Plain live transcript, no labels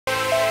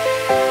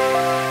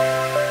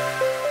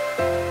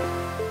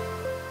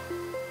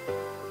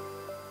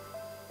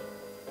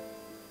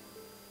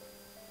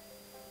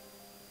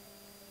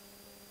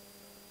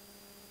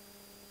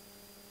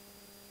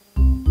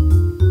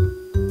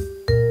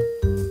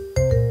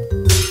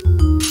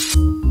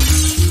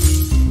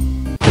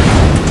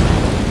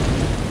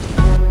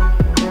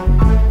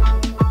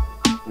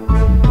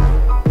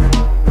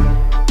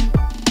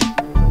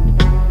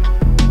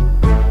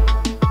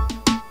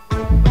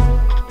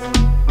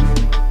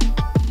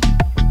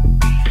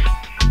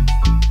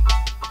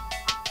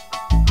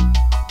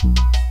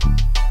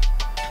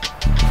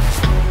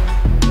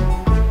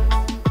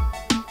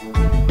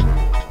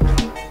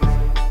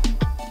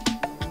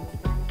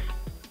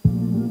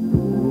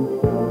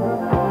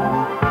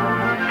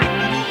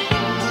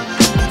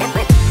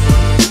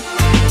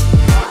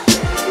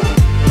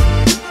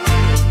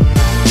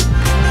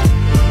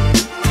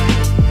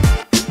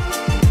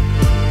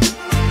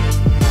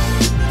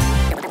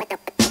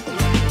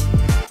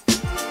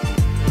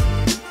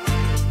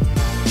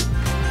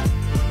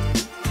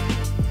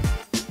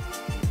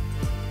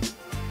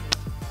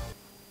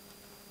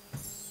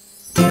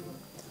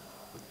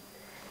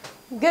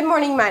Good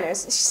morning,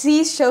 miners.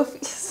 She's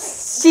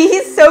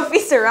Sophie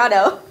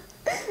Serrano.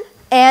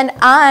 And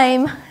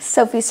I'm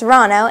Sophie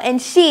Serrano,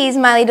 and she's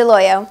Miley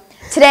DeLoyo.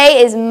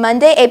 Today is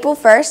Monday, April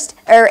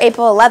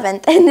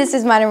 11th, and this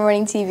is Minor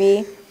Morning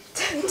TV.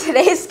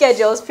 Today's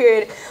schedule is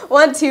period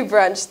 1, 2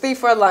 brunch, 3,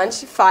 4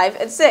 lunch, 5,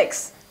 and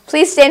 6.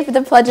 Please stand for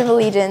the Pledge of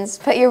Allegiance.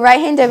 Put your right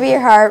hand over your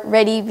heart.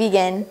 Ready,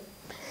 begin.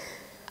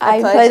 I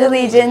pledge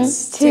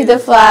allegiance to the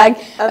flag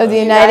of the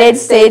United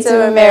States of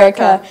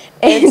America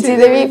and to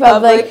the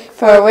republic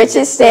for which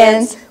it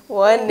stands,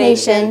 one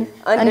nation,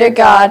 under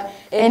God,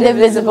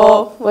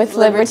 indivisible, with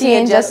liberty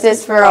and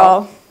justice for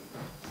all.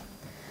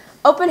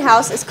 Open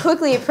house is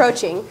quickly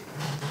approaching.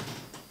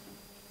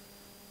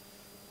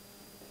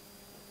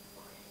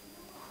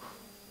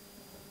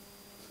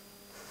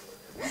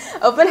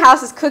 Open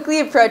house is quickly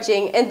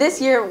approaching, and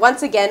this year,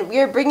 once again, we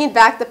are bringing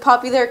back the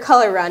popular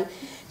color run.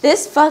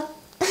 This fun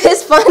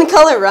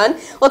color run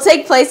will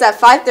take place at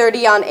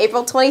 5:30 on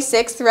April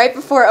 26th, right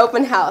before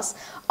open house.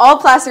 All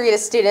Placerita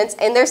students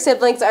and their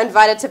siblings are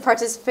invited to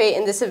participate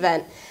in this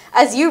event.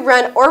 As you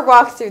run or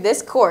walk through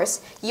this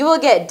course, you will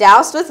get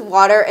doused with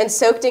water and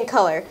soaked in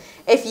color.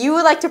 If you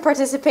would like to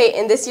participate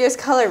in this year's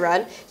color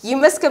run, you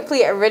must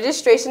complete a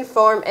registration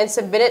form and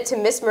submit it to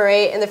Miss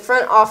Murray in the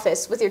front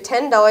office with your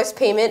 $10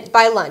 payment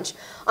by lunch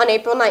on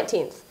April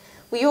 19th.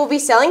 We will be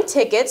selling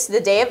tickets the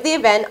day of the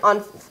event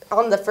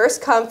on the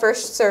first-come,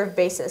 first-served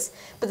basis,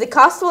 but the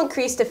cost will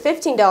increase to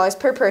 $15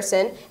 per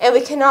person, and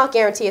we cannot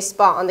guarantee a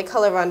spot on the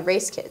Color Run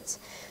race kits.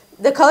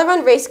 The Color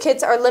Run race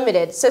kits are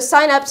limited, so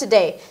sign up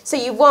today so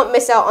you won't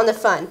miss out on the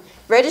fun.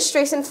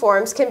 Registration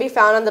forms can be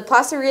found on the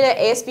Placerita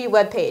ASB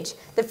webpage,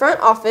 the front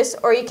office,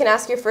 or you can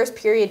ask your first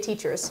period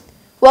teachers.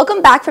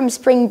 Welcome back from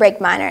spring break,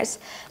 miners.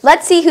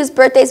 Let's see whose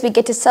birthdays we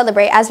get to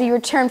celebrate as we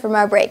return from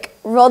our break.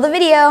 Roll the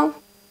video.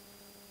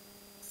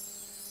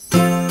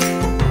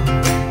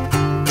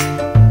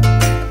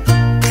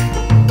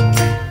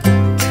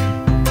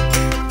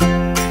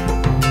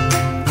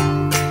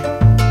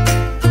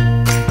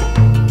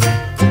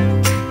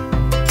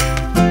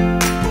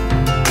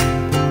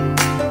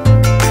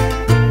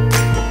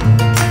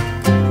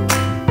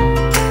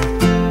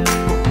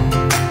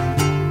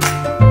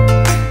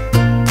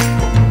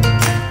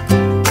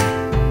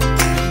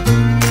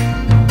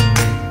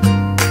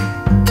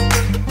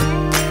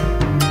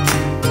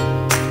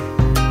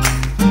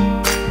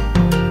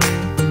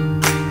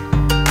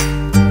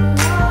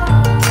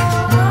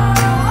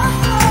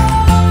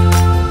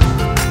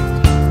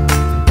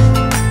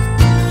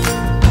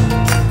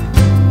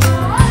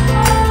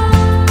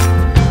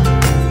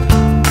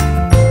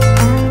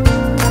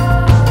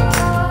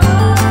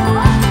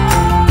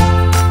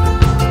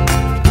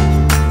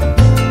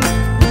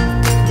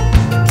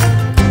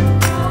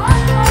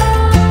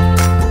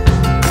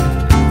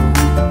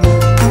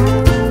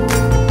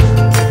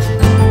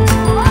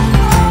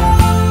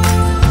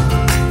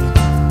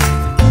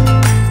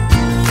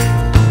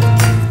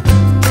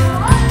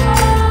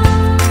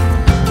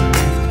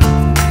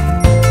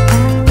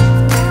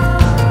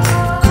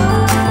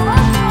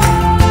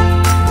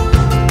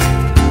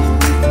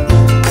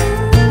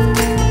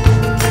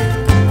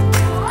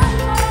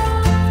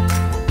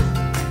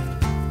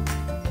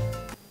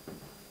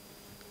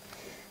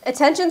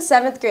 Attention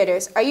 7th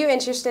graders, are you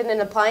interested in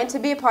applying to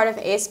be a part of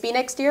ASB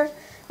next year?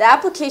 The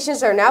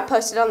applications are now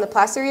posted on the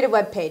Placerita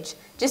webpage.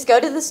 Just go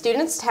to the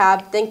Students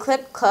tab, then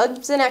click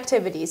Clubs and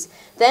Activities.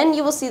 Then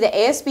you will see the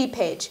ASB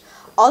page.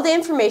 All the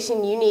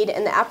information you need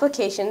and the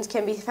applications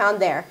can be found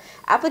there.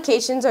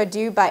 Applications are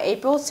due by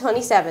April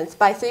 27th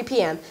by 3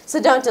 p.m.,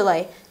 so don't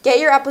delay. Get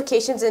your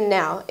applications in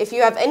now. If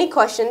you have any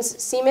questions,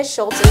 see Ms.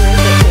 Schultz in room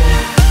 13.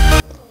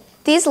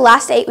 These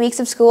last 8 weeks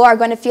of school are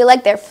going to feel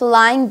like they're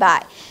flying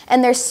by,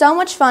 and there's so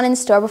much fun in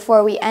store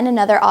before we end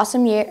another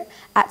awesome year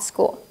at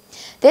school.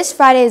 This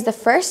Friday is the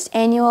first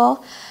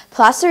annual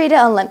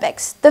Placerita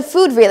Olympics, the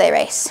food relay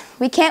race.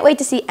 We can't wait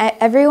to see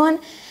everyone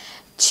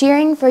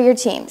cheering for your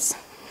teams.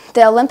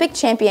 The Olympic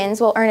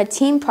champions will earn a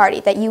team party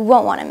that you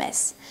won't want to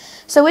miss.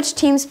 So which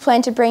teams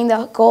plan to bring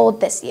the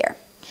gold this year?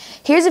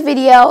 Here's a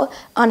video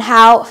on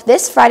how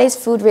this Friday's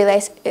food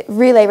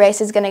relay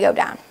race is going to go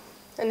down.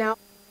 And now,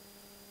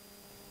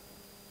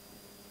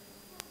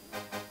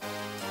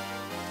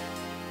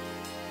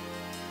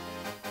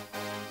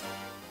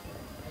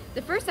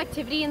 the first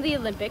activity in the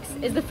Olympics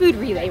is the food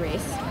relay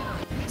race.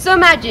 So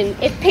imagine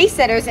if pace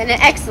setters and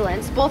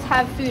excellence both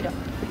have food.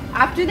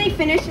 After they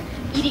finish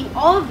eating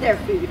all of their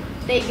food,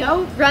 they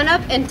go run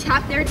up and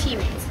tap their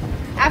teammates.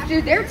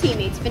 After their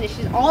teammates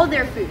finishes all of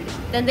their food,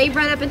 then they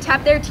run up and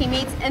tap their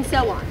teammates, and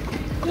so on.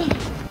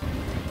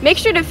 Make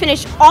sure to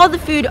finish all the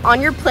food on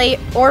your plate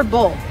or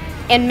bowl,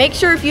 and make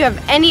sure if you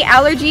have any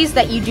allergies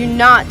that you do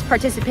not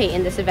participate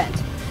in this event.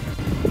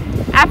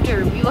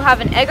 After, we will have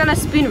an egg on a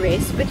spoon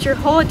race, which your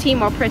whole team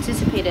will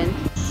participate in.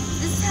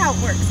 This is how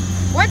it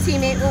works. One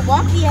teammate will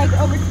walk the egg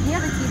over to the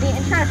other teammate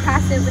and try to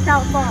pass it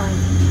without falling.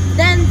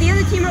 Then the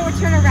other teammate will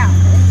turn around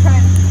and try.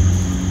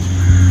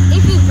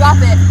 If you drop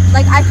it,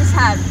 like I just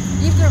have,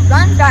 you have to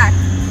run back,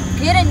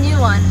 get a new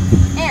one.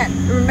 And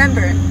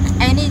remember,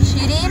 any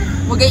cheating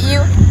will get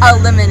you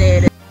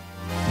eliminated.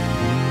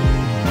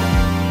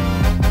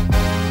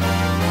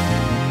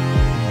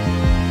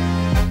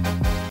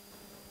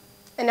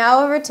 And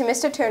now over to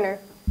Mr. Turner.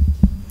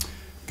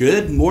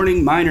 Good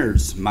morning,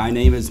 miners. My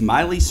name is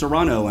Miley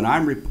Serrano, and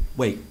I'm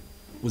wait,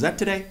 was that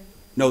today?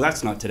 No,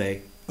 that's not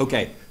today.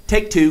 Okay,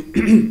 take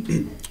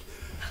two.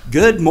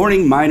 Good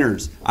morning,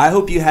 miners. I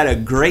hope you had a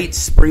great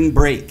spring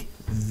break.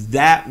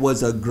 That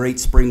was a great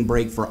spring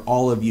break for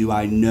all of you,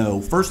 I know.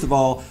 First of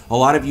all, a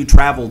lot of you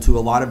traveled to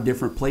a lot of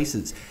different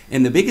places.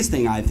 And the biggest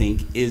thing I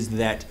think is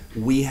that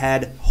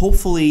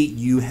hopefully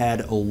you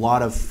had a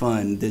lot of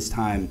fun this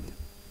time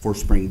for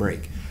spring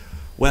break.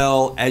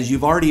 Well, as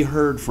you've already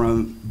heard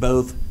from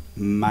both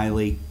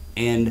Miley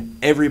and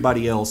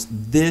everybody else,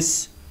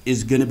 this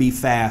is going to be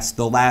fast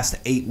the last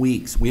 8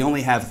 weeks. We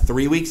only have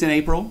 3 weeks in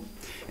April,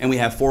 and we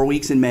have 4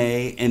 weeks in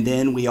May, and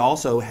then we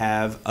also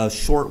have a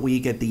short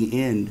week at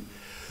the end.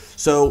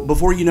 So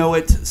before you know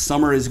it,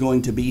 summer is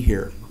going to be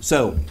here.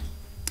 So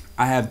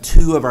I have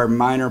two of our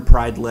minor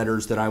pride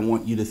letters that I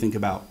want you to think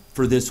about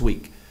for this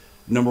week.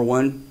 Number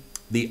one,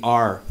 the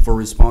R for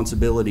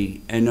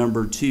responsibility, and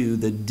number two,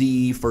 the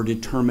D for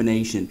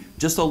determination.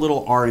 Just a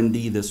little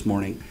R&D this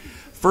morning.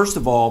 First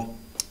of all,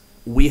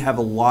 we have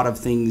a lot of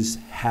things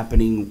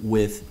happening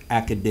with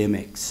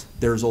academics.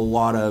 There's a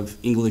lot of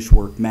English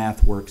work,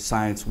 math work,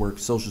 science work,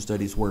 social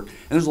studies work,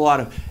 and there's a lot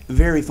of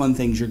very fun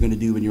things you're going to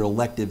do in your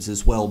electives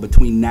as well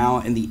between now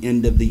and the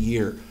end of the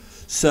year.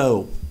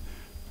 So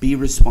be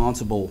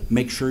responsible.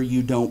 Make sure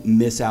you don't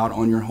miss out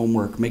on your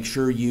homework. Make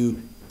sure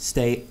you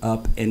stay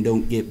up and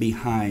don't get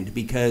behind,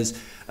 because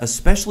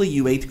especially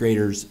you 8th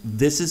graders,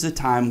 this is a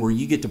time where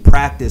you get to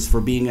practice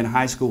for being in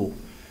high school.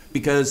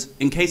 Because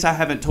in case I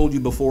haven't told you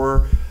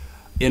before,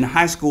 in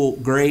high school,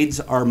 grades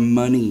are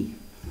money.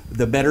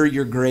 The better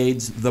your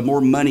grades, the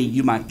more money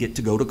you might get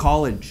to go to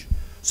college.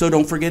 So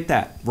don't forget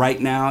that. Right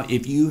now,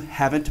 if you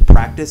haven't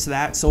practiced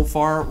that so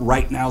far,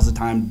 right now's the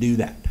time to do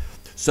that.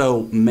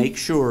 So make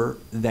sure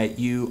that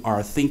you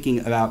are thinking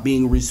about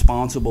being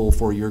responsible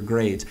for your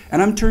grades. And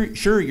I'm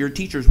sure your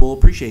teachers will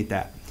appreciate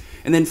that.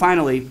 And then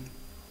finally,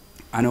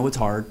 I know it's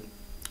hard.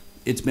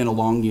 It's been a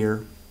long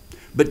year.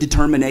 But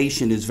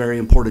determination is very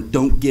important.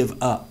 Don't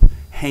give up.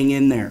 Hang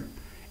in there.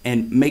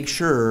 And make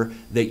sure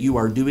that you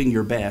are doing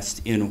your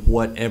best in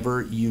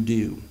whatever you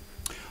do.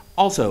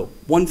 Also,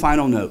 one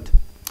final note.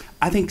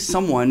 I think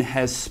someone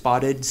has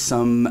spotted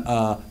some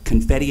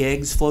confetti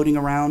eggs floating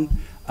around.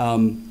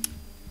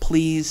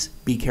 Please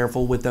be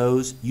careful with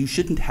those. You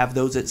shouldn't have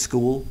those at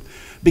school,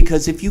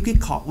 because if you get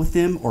caught with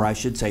them, or I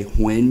should say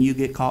when you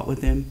get caught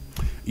with them,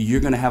 you're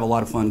going to have a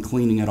lot of fun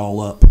cleaning it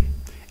all up.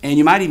 And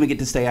you might even get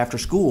to stay after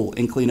school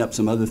and clean up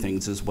some other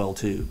things as well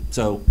too.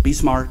 So be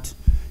smart.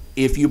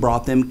 If you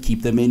brought them,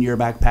 keep them in your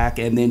backpack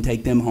and then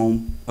take them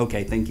home.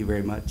 Okay, thank you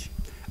very much.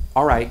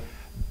 All right,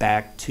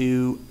 back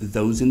to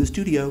those in the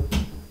studio.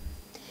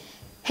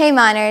 Hey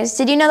miners,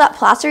 did you know that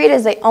Placerita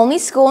is the only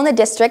school in the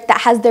district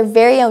that has their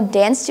very own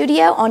dance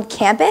studio on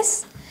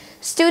campus?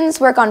 Students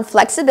work on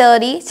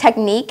flexibility,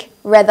 technique,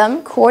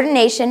 rhythm,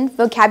 coordination,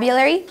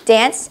 vocabulary,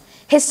 dance,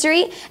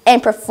 history,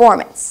 and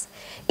performance.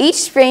 Each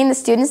spring, the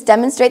students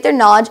demonstrate their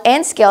knowledge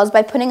and skills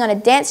by putting on a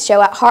dance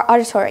show at Hart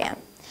Auditorium.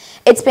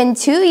 It's been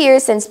 2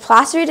 years since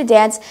Placerita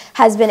Dance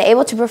has been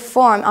able to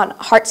perform on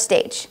Hart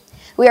Stage.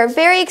 We are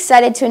very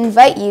excited to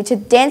invite you to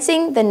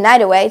Dancing the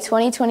Night Away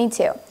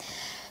 2022.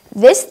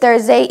 This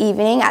Thursday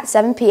evening at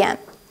 7 p.m.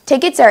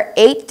 Tickets are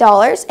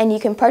 $8 and you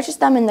can purchase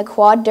them in the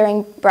quad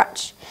during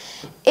brunch.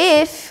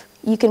 If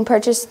you can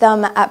purchase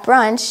them at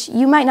brunch,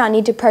 you might not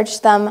need to purchase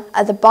them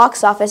at the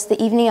box office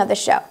the evening of the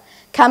show.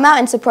 Come out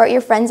and support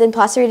your friends in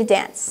Placerita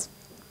Dance.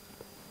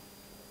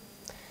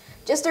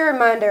 Just a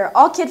reminder,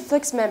 all Kid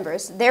Flix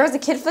members, there was a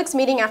Kid Flix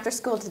meeting after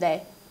school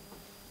today.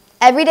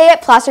 Every day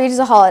at Placerita is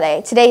a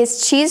holiday. Today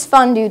is Cheese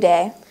Fondue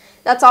Day.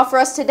 That's all for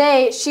us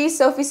today. She's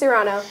Sophie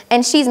Serrano.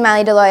 And she's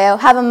Miley DeLoyo.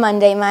 Have a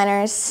Monday,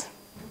 miners.